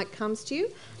until the mic comes to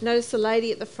you. Notice the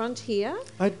lady at the front here.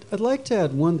 I'd like to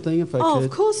add one thing, if I could. Oh, of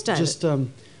course, David. Just a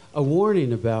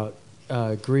warning about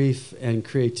grief and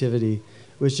creativity,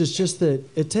 which is just that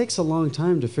it takes a long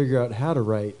time to figure out how to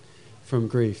write from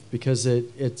grief, because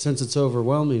since it's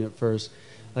overwhelming at first.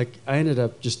 Like, I ended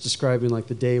up just describing like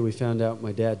the day we found out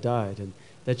my dad died, and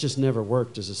that just never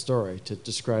worked as a story, to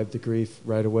describe the grief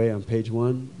right away on page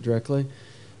 1 directly.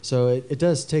 So it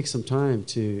does take some time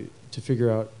to figure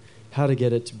out how to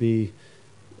get it to be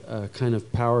a kind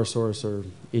of power source or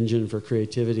engine for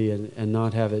creativity, and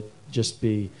not have it just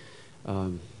be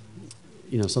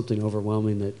something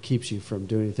overwhelming that keeps you from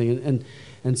doing anything.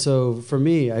 And so for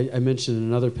me, I mentioned in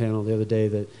another panel the other day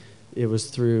that it was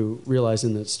through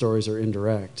realizing that stories are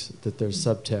indirect, that there's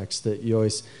subtext, that you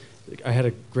always... I had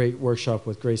a great workshop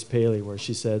with Grace Paley where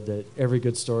she said that every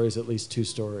good story is at least 2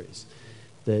 stories.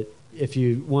 That if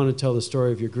you want to tell the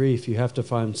story of your grief, you have to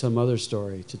find some other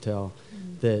story to tell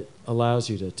that allows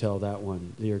you to tell that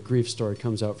one. Your grief story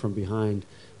comes out from behind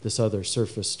this other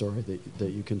surface story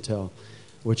that you can tell,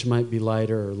 which might be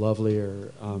lighter or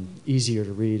lovelier, easier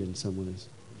to read in some ways.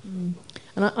 And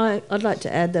I'd like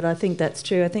to add that I think that's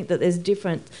true. I think that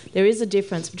there is a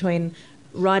difference between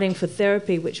writing for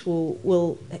therapy, which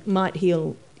might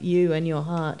heal you and your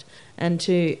heart, and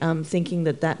to thinking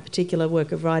that particular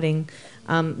work of writing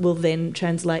will then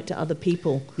translate to other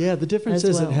people. Yeah, the difference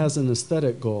is it has an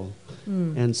aesthetic goal.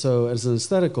 And so as an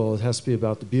aesthetic goal, it has to be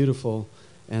about the beautiful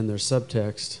and their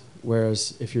subtext,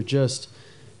 whereas if you're just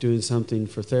doing something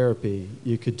for therapy,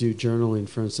 you could do journaling,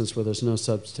 for instance, where there's no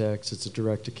subtext, it's a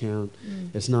direct account,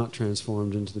 it's not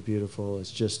transformed into the beautiful,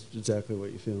 it's just exactly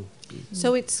what you feel.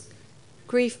 So it's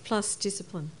grief plus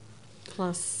discipline,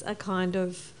 plus a kind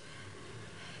of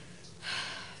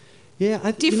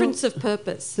difference of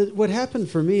purpose. What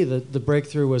happened for me, the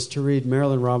breakthrough, was to read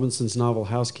Marilyn Robinson's novel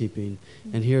Housekeeping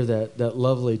and hear that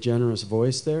lovely, generous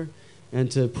voice there, and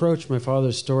to approach my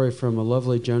father's story from a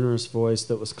lovely, generous voice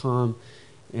that was calm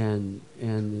and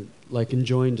like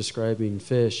enjoying describing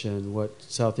fish and what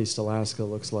Southeast Alaska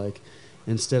looks like,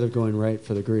 instead of going right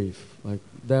for the grief. Like,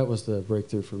 that was the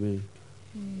breakthrough for me.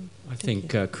 I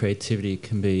think creativity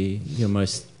can be your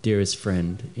most dearest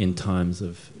friend in times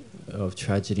of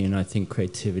tragedy, and I think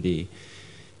creativity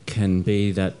can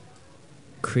be that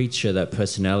creature, that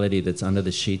personality that's under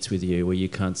the sheets with you where you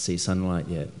can't see sunlight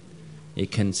yet.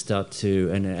 It can start to,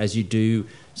 and as you do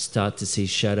start to see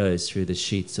shadows through the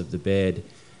sheets of the bed,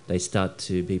 they start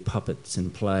to be puppets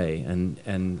and play,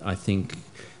 and I think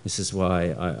this is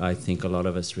why I think a lot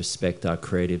of us respect our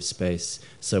creative space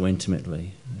so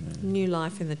intimately. New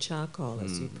life in the charcoal,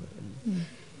 as you put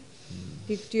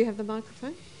it. Do you have the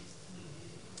microphone?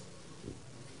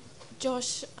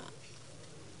 Josh,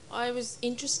 I was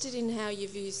interested in how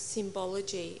you've used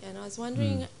symbology, and I was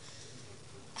wondering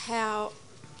how,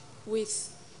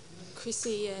 with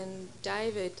Chrissy and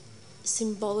David,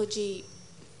 symbology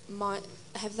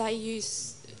have they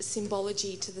used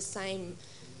symbology to the same,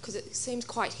 because it seems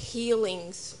quite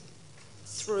healing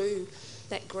through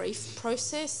that grief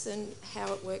process, and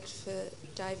how it worked for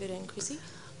David and Chrissy?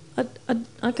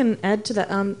 I can add to that.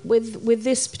 With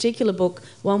this particular book,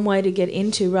 one way to get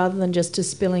into, rather than just to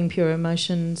spilling pure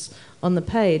emotions on the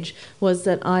page, was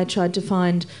that I tried to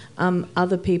find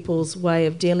other people's way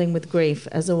of dealing with grief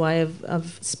as a way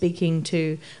of speaking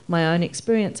to my own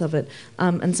experience of it.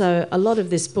 And so a lot of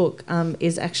this book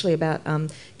is actually about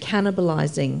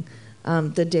cannibalising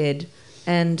the dead,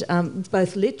 and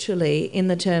both literally in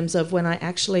the terms of when I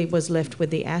actually was left with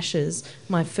the ashes,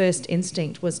 my first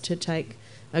instinct was to take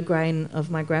a grain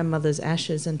of my grandmother's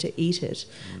ashes and to eat it.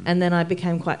 And then I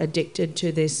became quite addicted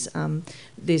to this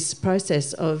this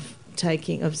process of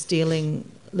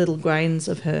stealing little grains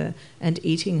of her and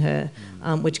eating her,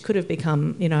 which could have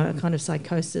become, a kind of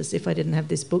psychosis if I didn't have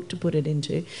this book to put it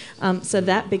into. So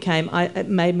that it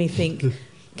made me think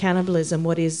cannibalism,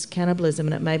 what is cannibalism?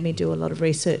 And it made me do a lot of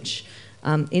research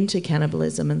into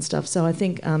cannibalism and stuff. So I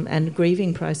think, and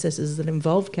grieving processes that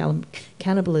involve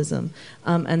cannibalism.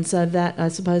 And so that, I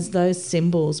suppose those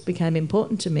symbols became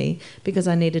important to me because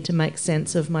I needed to make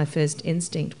sense of my first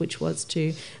instinct, which was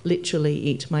to literally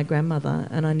eat my grandmother.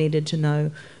 And I needed to know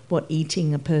what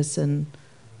eating a person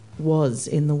was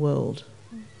in the world,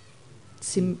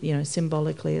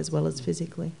 symbolically as well as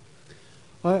physically.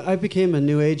 I became a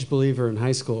New Age believer in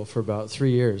high school for about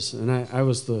 3 years, and I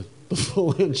was the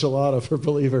full enchilada for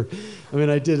believer. I mean,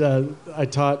 I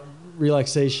taught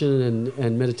relaxation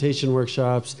and meditation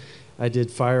workshops. I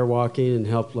did fire walking and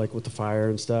helped with the fire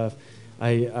and stuff.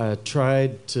 I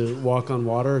tried to walk on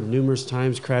water numerous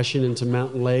times, crashing into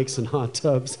mountain lakes and hot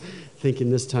tubs, thinking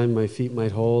this time my feet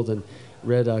might hold, and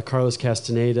read Carlos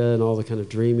Castaneda and all the kind of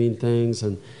dreaming things,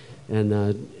 and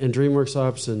dream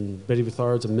workshops, and Betty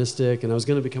Bouthard's a mystic, and I was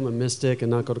going to become a mystic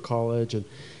and not go to college, and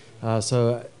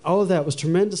so all of that was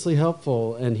tremendously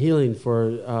helpful and healing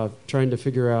for trying to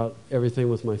figure out everything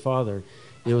with my father.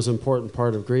 It was an important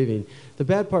part of grieving. The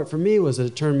bad part for me was that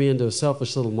it turned me into a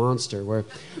selfish little monster, where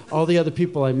all the other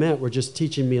people I met were just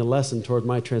teaching me a lesson toward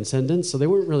my transcendence, so they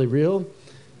weren't really real.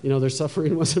 Their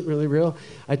suffering wasn't really real.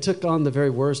 I took on the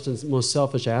very worst and most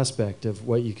selfish aspect of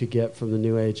what you could get from the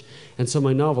New Age. And so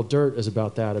my novel Dirt is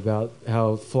about that, about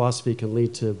how philosophy can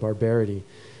lead to barbarity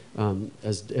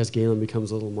as Galen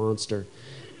becomes a little monster.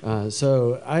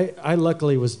 So I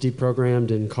luckily was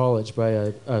deprogrammed in college by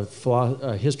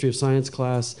a history of science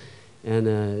class and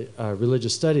a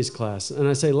religious studies class. And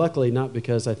I say luckily not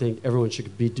because I think everyone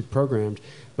should be deprogrammed,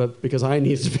 but because I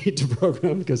needed to be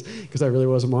deprogrammed because I really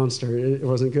was a monster. It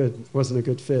wasn't good. It wasn't a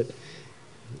good fit.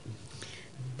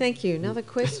 Thank you. Another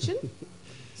question?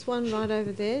 There's one right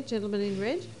over there, gentleman in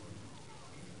red.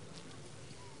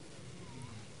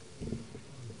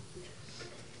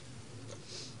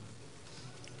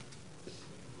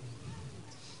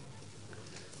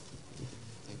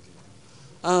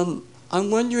 I'm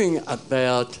wondering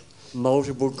about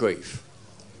multiple grief,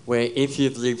 where if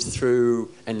you've lived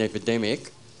through an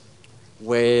epidemic,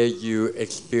 where you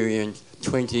experience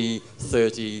 20,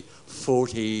 30,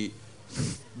 40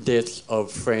 deaths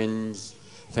of friends,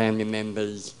 family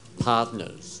members,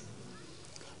 partners,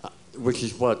 which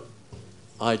is what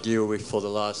I deal with for the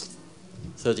last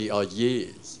 30-odd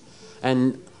years.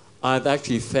 And I've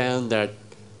actually found that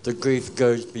the grief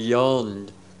goes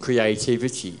beyond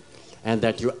creativity, and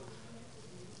that you're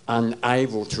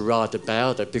unable to write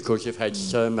about it because you've had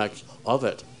so much of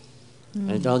it.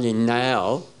 And it's only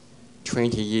now,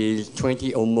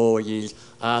 20 or more years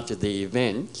after the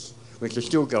events, which are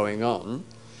still going on,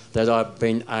 that I've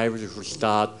been able to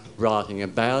start writing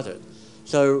about it.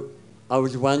 So I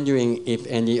was wondering if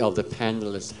any of the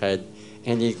panellists had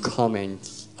any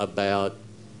comments about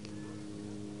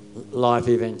life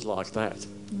events like that.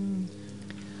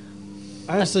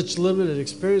 I have such limited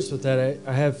experience with that.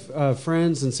 I have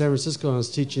friends in San Francisco I was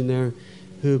teaching there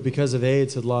who, because of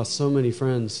AIDS, had lost so many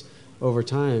friends over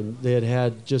time. They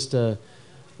had just a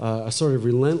sort of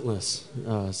relentless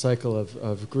cycle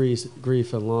of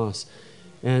grief and loss.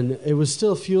 And it was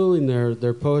still fueling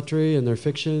their poetry and their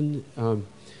fiction,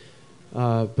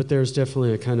 but there's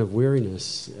definitely a kind of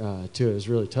weariness to it. It was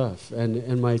really tough.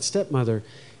 And my stepmother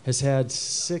has had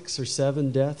 6 or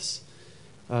 7 deaths.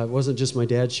 It wasn't just my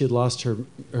dad. She had lost her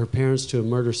parents to a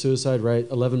murder-suicide right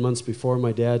 11 months before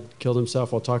my dad killed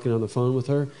himself while talking on the phone with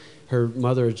her. Her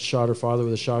mother had shot her father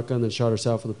with a shotgun, then shot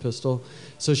herself with a pistol.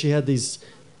 So she had these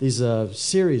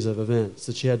series of events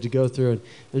that she had to go through,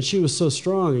 and she was so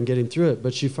strong in getting through it,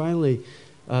 but she finally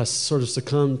sort of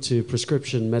succumbed to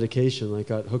prescription medication,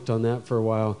 got hooked on that for a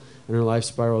while, and her life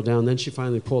spiraled down. Then she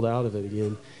finally pulled out of it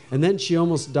again. And then she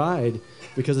almost died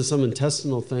because of some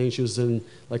intestinal thing. She was in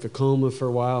a coma for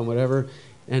a while and whatever.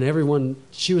 And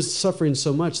she was suffering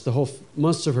so much,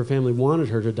 most of her family wanted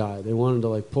her to die. They wanted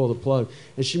to pull the plug.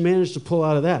 And she managed to pull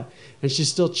out of that. And she's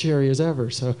still cheery as ever.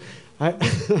 So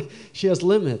she has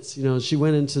limits. She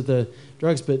went into the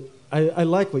drugs. But I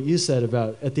like what you said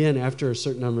about, at the end, after a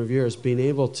certain number of years, being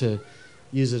able to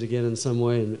use it again in some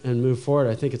way and move forward.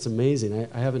 I think it's amazing.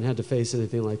 I haven't had to face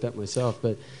anything like that myself.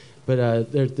 But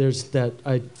there's that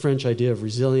French idea of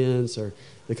resilience, or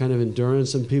the kind of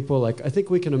endurance in people. I think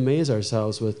we can amaze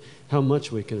ourselves with how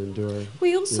much we can endure.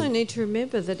 We also need to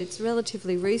remember that it's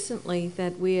relatively recently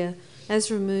that as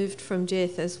removed from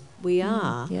death as we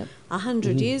are. Yep.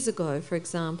 100 years ago, for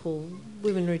example,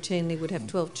 women routinely would have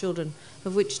 12 children,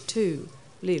 of which 2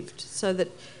 lived, so that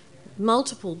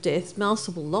multiple deaths,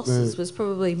 multiple losses was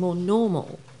probably more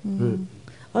normal.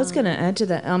 I was going to add to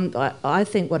that. I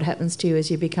think what happens to you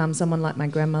is you become someone like my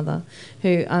grandmother,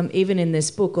 who even in this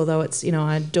book, although it's, you know,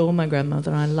 I adore my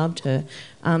grandmother, I loved her.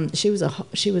 She was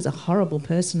a horrible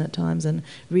person at times, and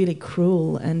really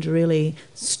cruel and really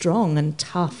strong and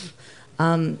tough.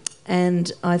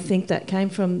 And I think that came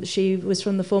from, she was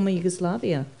from the former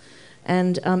Yugoslavia,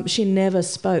 and she never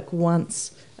spoke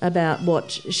once about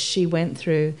what she went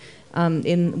through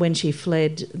when she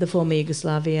fled the former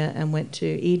Yugoslavia and went to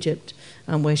Egypt,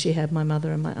 where she had my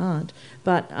mother and my aunt.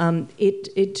 But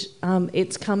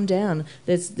it's come down.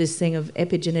 There's this thing of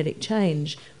epigenetic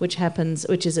change, which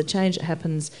is a change that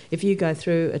happens if you go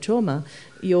through a trauma.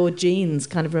 Your genes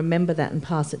kind of remember that and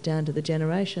pass it down to the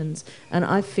generations. And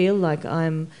I feel like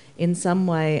I'm in some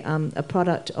way a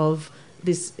product of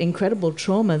this incredible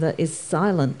trauma that is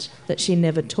silent, that she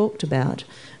never talked about.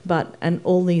 And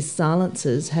all these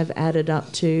silences have added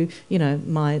up to, you know,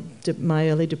 my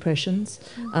early depressions.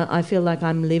 I feel like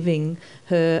I'm living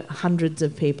her hundreds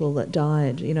of people that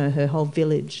died, you know, her whole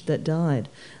village that died.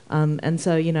 And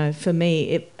so, you know, for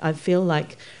me, I feel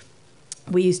like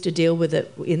we used to deal with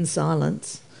it in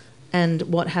silence, and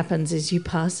what happens is you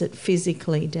pass it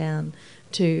physically down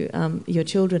to your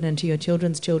children and to your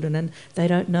children's children, and they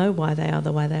don't know why they are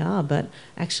the way they are. But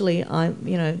actually,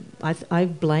 I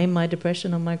blame my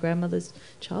depression on my grandmother's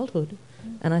childhood,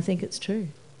 and I think it's true.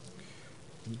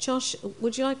 Josh,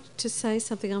 would you like to say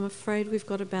something? I'm afraid we've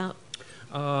got about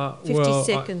 50 well,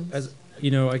 seconds. As you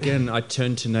know, again, I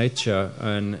turn to nature,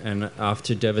 and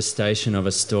after devastation of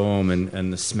a storm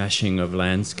and the smashing of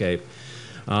landscape,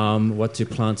 what do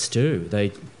plants do?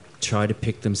 They try to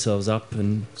pick themselves up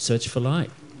and search for light.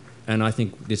 And I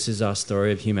think this is our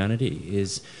story of humanity,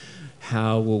 is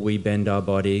how will we bend our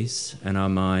bodies and our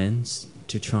minds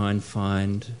to try and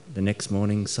find the next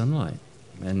morning's sunlight?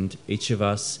 And each of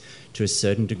us, to a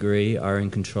certain degree, are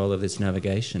in control of this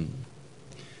navigation.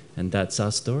 And that's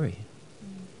our story.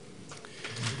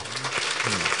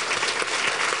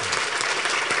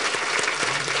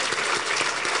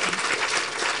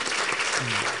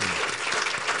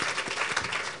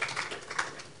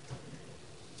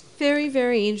 Very,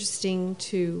 very interesting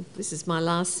this is my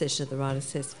last session at the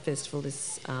Writers' Festival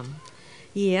this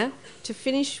year, to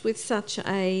finish with such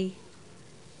a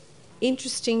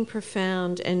interesting,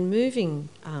 profound and moving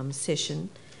session.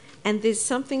 And there's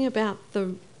something about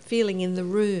the feeling in the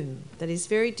room that is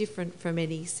very different from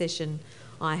any session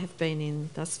I have been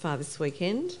in thus far this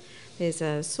weekend. There's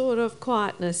a sort of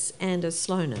quietness and a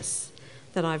slowness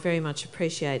that I very much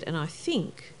appreciate, and I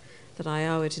think that I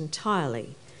owe it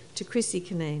entirely to Chrissy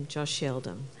Kinane, Josh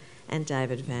Sheldon and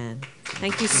David Van.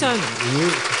 Thank you so much.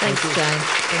 Thanks, Jane.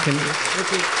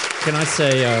 Can I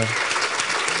say...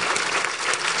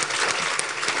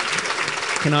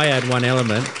 can I add one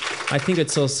element? I think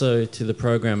it's also to the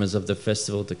programmers of the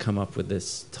festival to come up with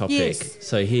this topic. Yes.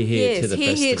 So hear to the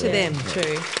festival. Hear to them,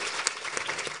 true.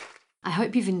 I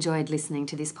hope you've enjoyed listening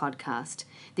to this podcast.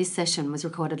 This session was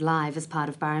recorded live as part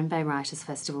of Byron Bay Writers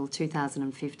Festival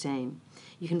 2015.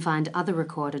 You can find other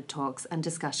recorded talks and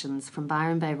discussions from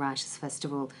Byron Bay Writers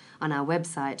Festival on our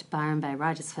website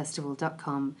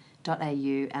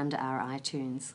byronbaywritersfestival.com.au and our iTunes.